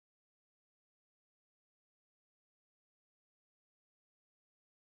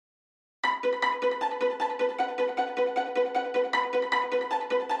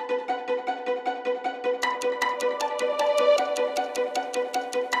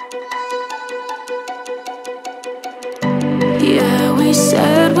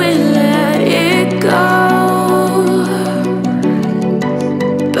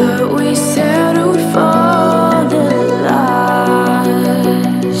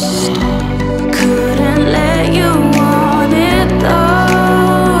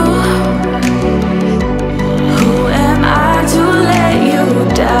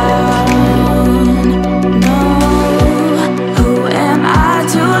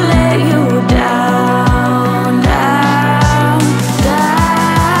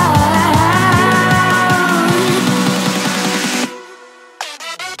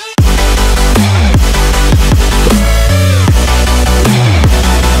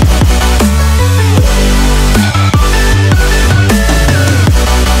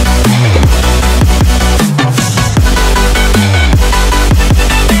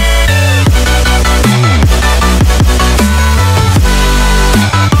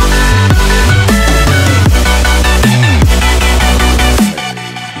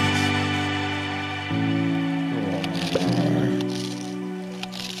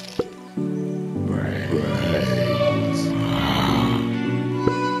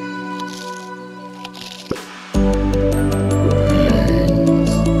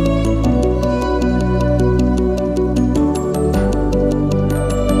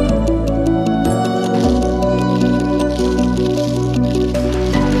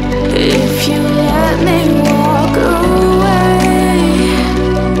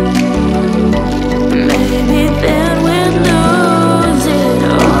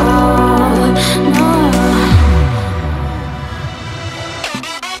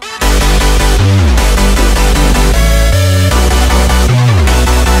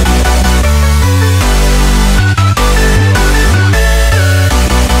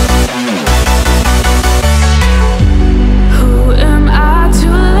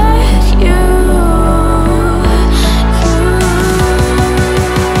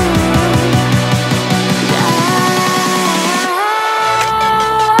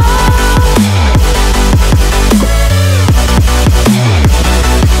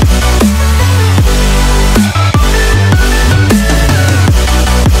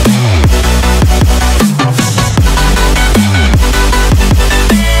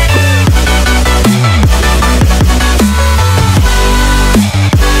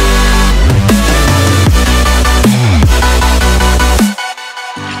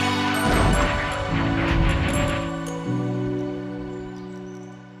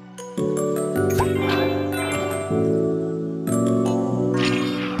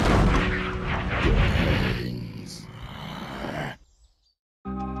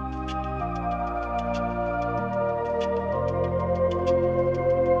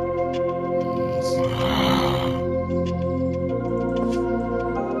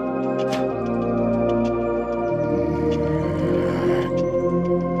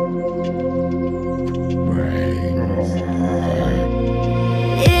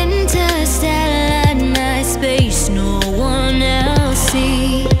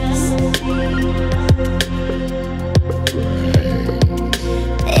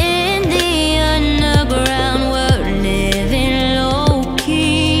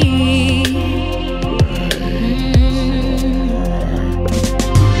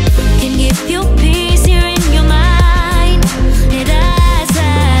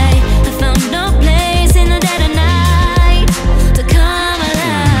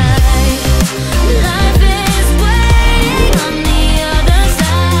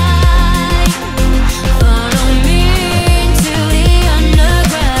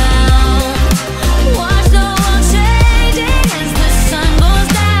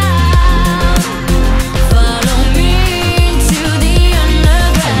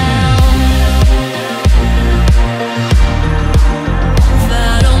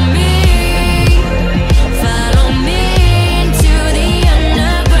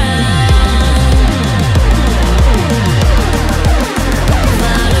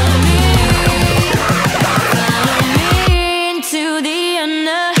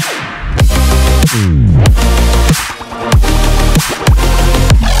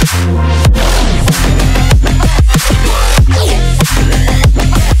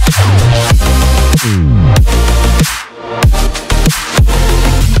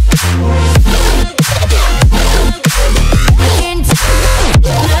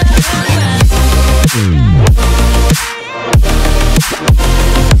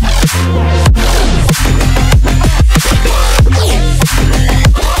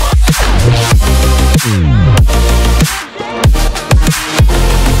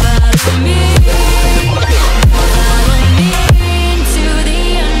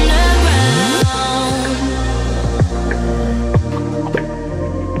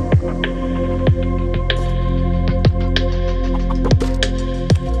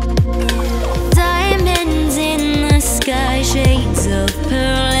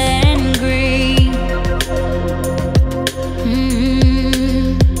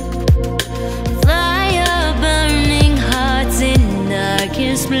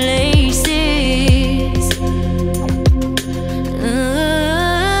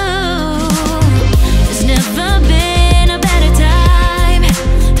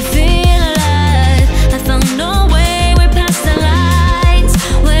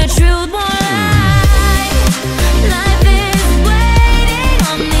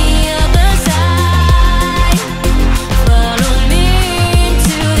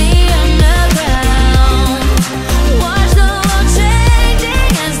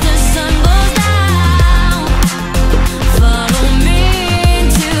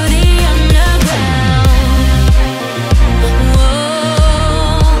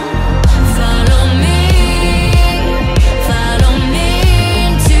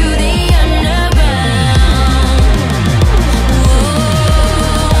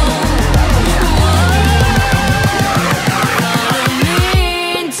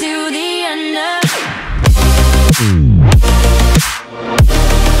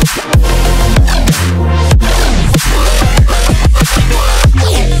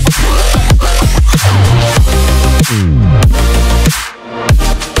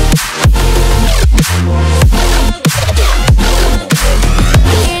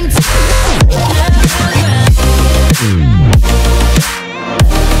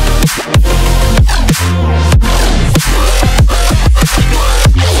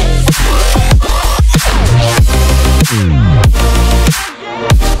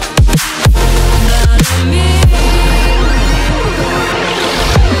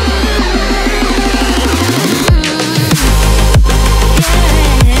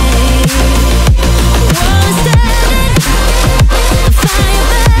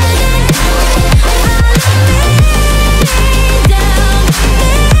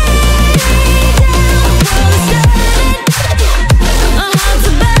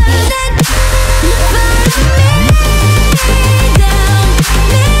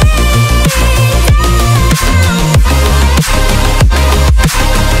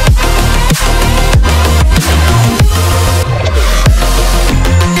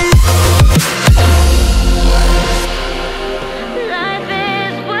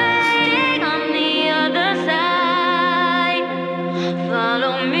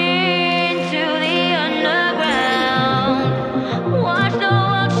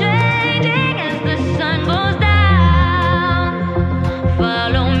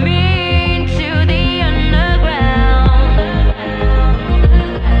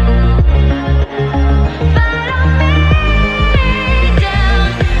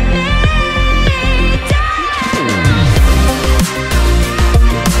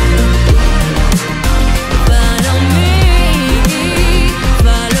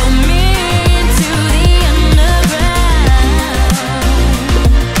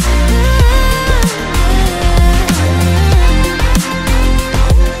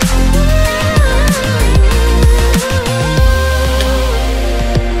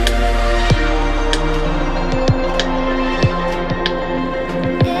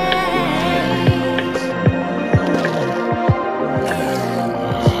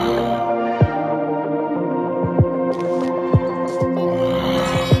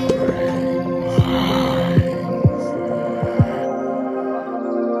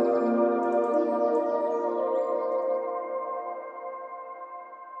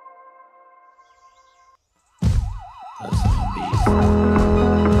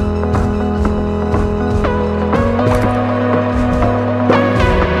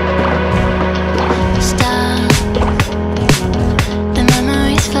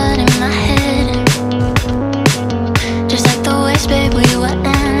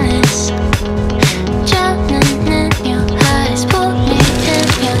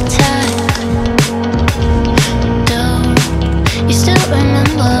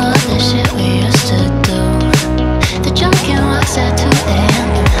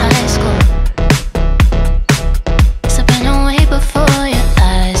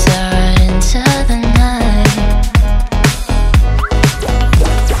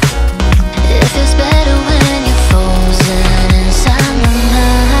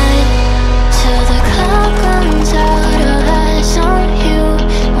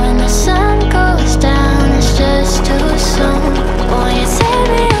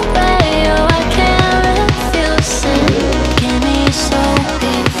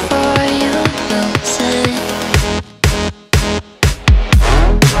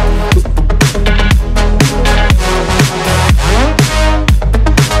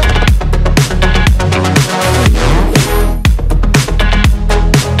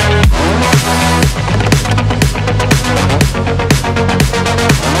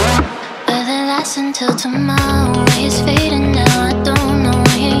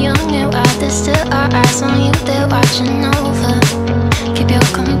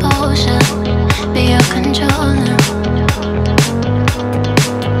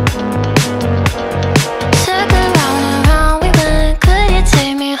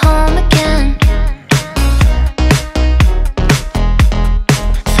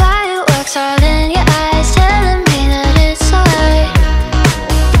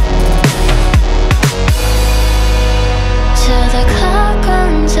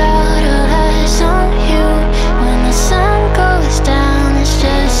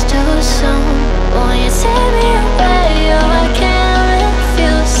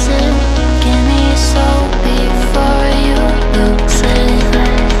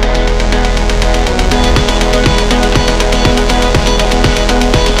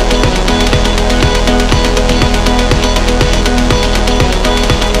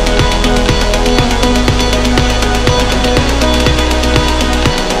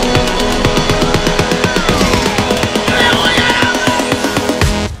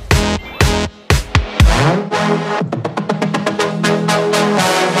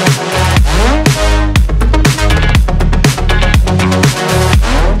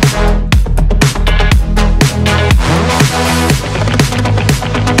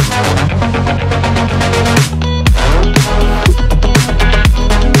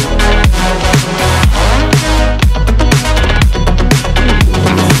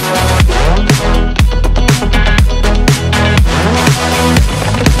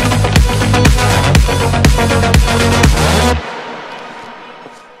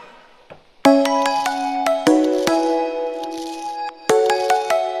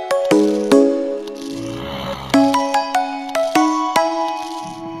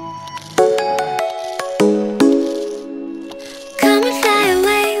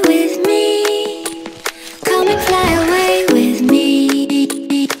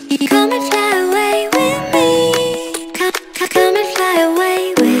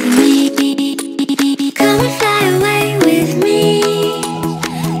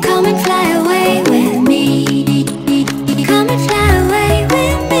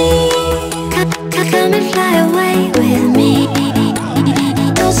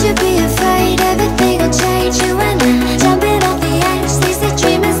you be afraid, everything will change. You and I, jumping off the edge. They say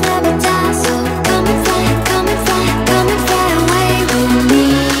dreamers never die, so come and fly, come and fly, come and fly away with me.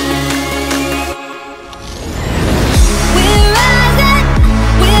 We're rising,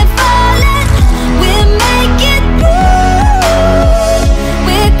 we're falling, we're making moves.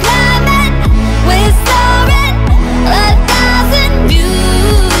 We're climbing, we're soaring, 1,000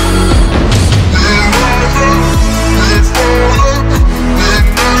 views. We're rising, we're falling,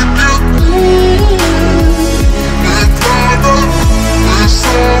 we're making moves. We're climbing, we're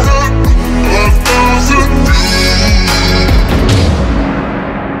soaring, 1,000 views.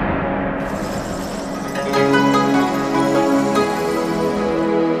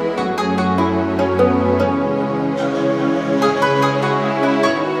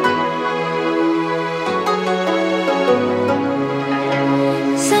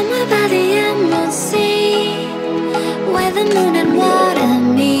 Somewhere by the emerald sea, where the moon and water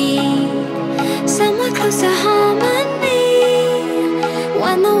meet. Somewhere close to harmony,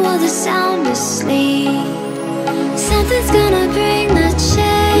 when the world is sound asleep. Something's gonna bring the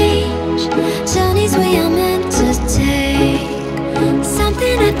change, journeys we are meant to take.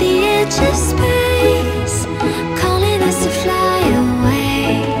 Something at the edge of space, calling us to fly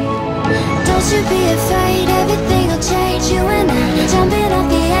away. Don't you be afraid, everything will change. You and I, jumping off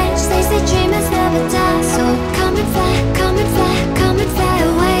the edge. They say dreamers never die, so come and fly, come and fly, come and fly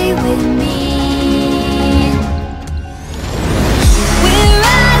away with me. We're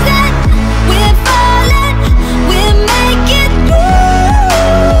rising, we're falling, we're making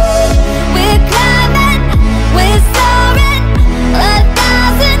moves. We're climbing, we're soaring,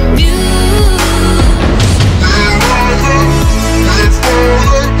 1,000 views. We're rising, we're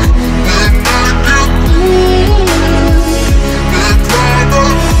falling, we're making moves. We're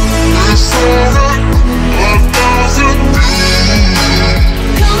climbing, we're soaring, 1,000 views.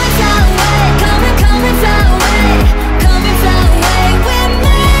 Come and fly away, come and fly away, come and fly away with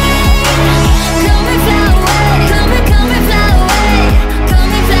me. Come and fly away, come and fly away,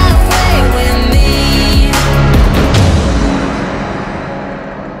 come and fly away with me.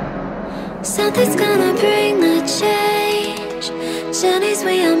 Something's gonna bring the change, journeys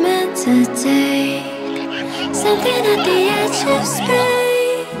we are meant to take. Something at the edge of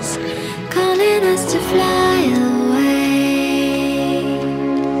space, calling us to fly